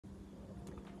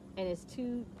and it's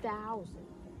 2,000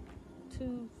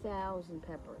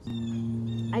 peppers.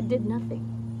 I did nothing.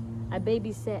 I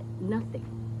babysat nothing.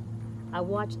 I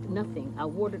watched nothing. I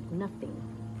watered nothing.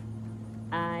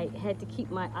 I had to keep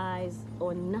my eyes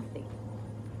on nothing.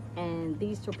 And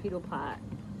these torpedopots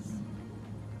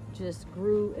just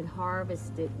grew and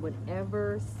harvested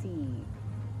whatever seed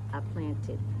I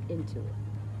planted into it.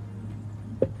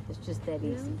 It's just that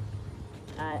easy.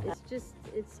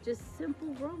 It's just simple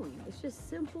growing. It's just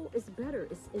simple. It's better.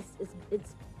 It's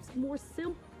more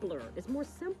simpler. It's more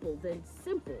simple than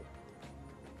simple,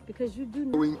 because you do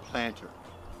growing planter.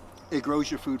 It grows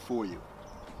your food for you.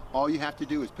 All you have to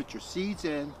do is put your seeds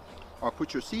in, or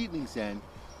put your seedlings in,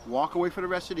 walk away for the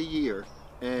rest of the year,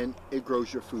 and it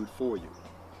grows your food for you.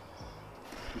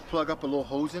 You plug up a little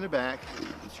hose in the back, you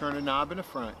turn a knob in the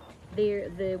front.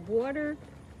 The water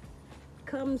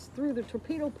comes through the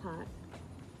torpedo pot,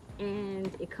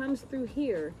 and it comes through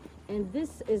here, and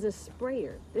this is a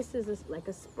sprayer. This is like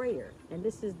a sprayer, and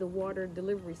this is the water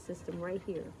delivery system right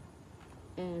here.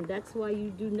 And that's why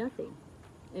you do nothing.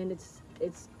 And it's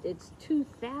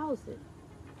 2,000.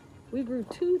 We grew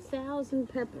 2,000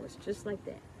 peppers just like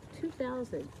that.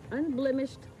 2,000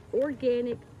 unblemished,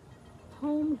 organic,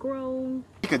 homegrown.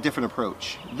 Take a different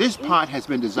approach. This pot has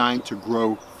been designed to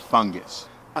grow fungus.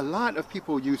 A lot of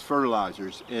people use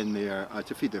fertilizers in their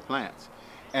to feed their plants,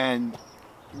 and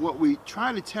what we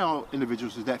try to tell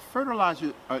individuals is that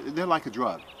fertilizers they're like a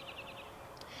drug.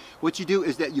 What you do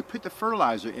is that you put the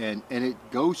fertilizer in, and it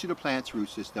goes to the plant's root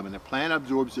system, and the plant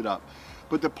absorbs it up.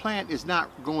 But the plant is not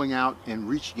going out and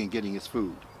reaching and getting its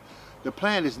food. The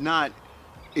plant is not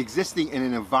existing in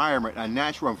an environment, a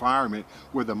natural environment,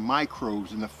 where the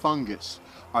microbes and the fungus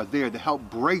are there to help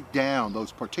break down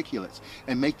those particulates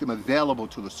and make them available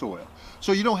to the soil.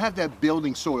 So you don't have that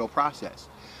building soil process.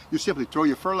 You simply throw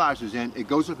your fertilizers in, it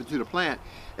goes up into the plant,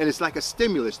 and it's like a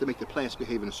stimulus to make the plants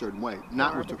behave in a certain way,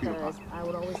 not with torpedo pots. I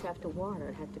would always have to water.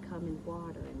 I'd have to come and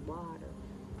water and water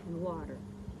and water.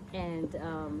 And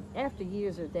after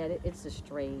years of that, it's a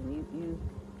strain.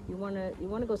 You want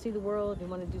to go see the world, you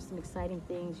want to do some exciting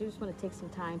things, you just want to take some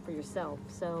time for yourself.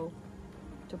 So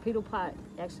torpedo pot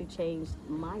actually changed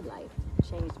my life,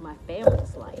 changed my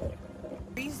family's life.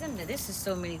 Reason that this is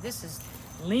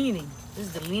leaning. This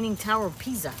is the Leaning Tower of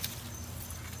Pisa.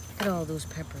 Look at all those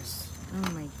peppers.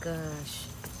 Oh my gosh.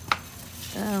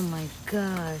 Oh my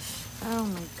gosh. Oh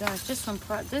my gosh.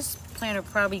 This planter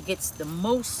probably gets the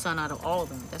most sun out of all of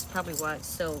them. That's probably why it's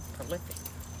so prolific.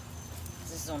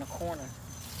 This is on a corner.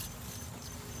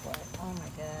 But, oh my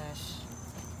gosh.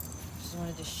 Just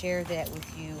wanted to share that with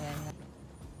you.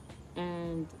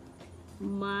 And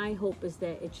my hope is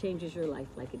that it changes your life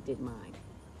like it did mine.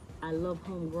 I love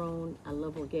homegrown, I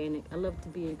love organic, I love to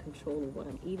be in control of what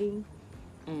I'm eating,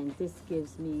 and this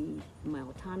gives me my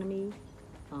autonomy.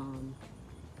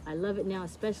 I love it now,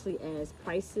 especially as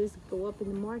prices go up in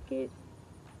the market.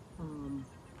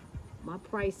 My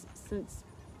price since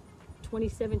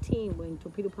 2017, when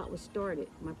Torpedo Pot was started,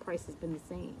 my price has been the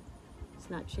same. It's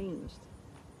not changed,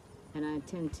 and I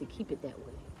intend to keep it that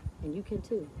way, and you can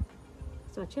too.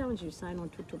 So I challenge you to sign on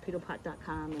to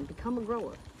torpedopot.com and become a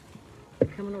grower.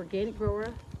 Become an organic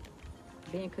grower,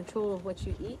 be in control of what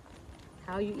you eat,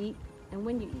 how you eat, and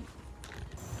when you eat.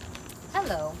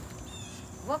 Hello,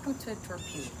 welcome to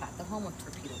Torpedo Pot, the home of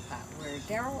Torpedo Pot, where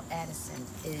Daryl Addison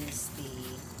is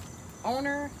the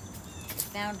owner, the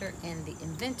founder, and the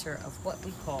inventor of what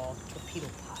we call Torpedo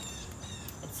Pot.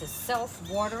 It's a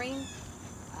self-watering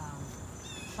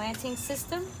planting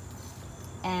system,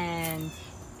 and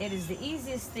it is the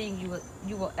easiest thing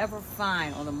you will ever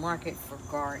find on the market for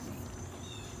gardening.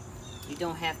 You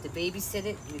don't have to babysit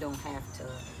it. You don't have to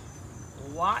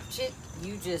watch it.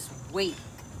 You just wait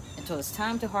until it's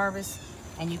time to harvest,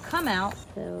 and you come out.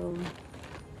 So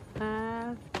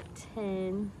 5,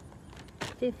 10,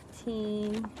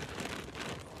 15,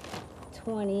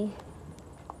 20,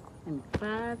 and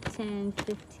 5, 10,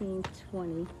 15,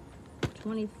 20,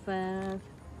 25,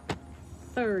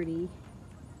 30,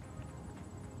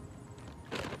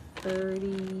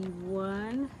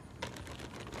 31,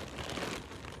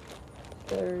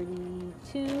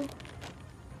 32,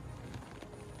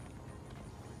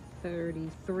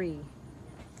 33.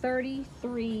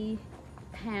 33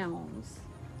 pounds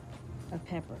of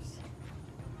peppers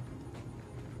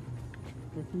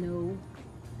with no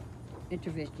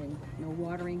intervention, no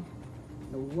watering,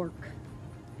 no work,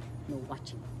 no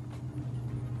watching.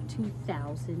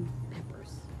 2,000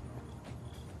 peppers.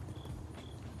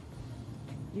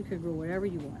 You can grow whatever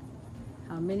you want,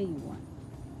 how many you want,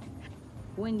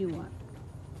 when you want,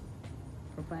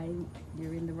 providing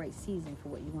you're in the right season for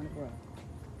what you want to grow.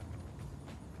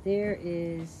 There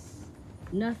is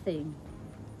nothing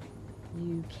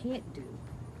you can't do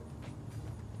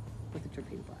with a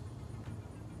torpedo pot.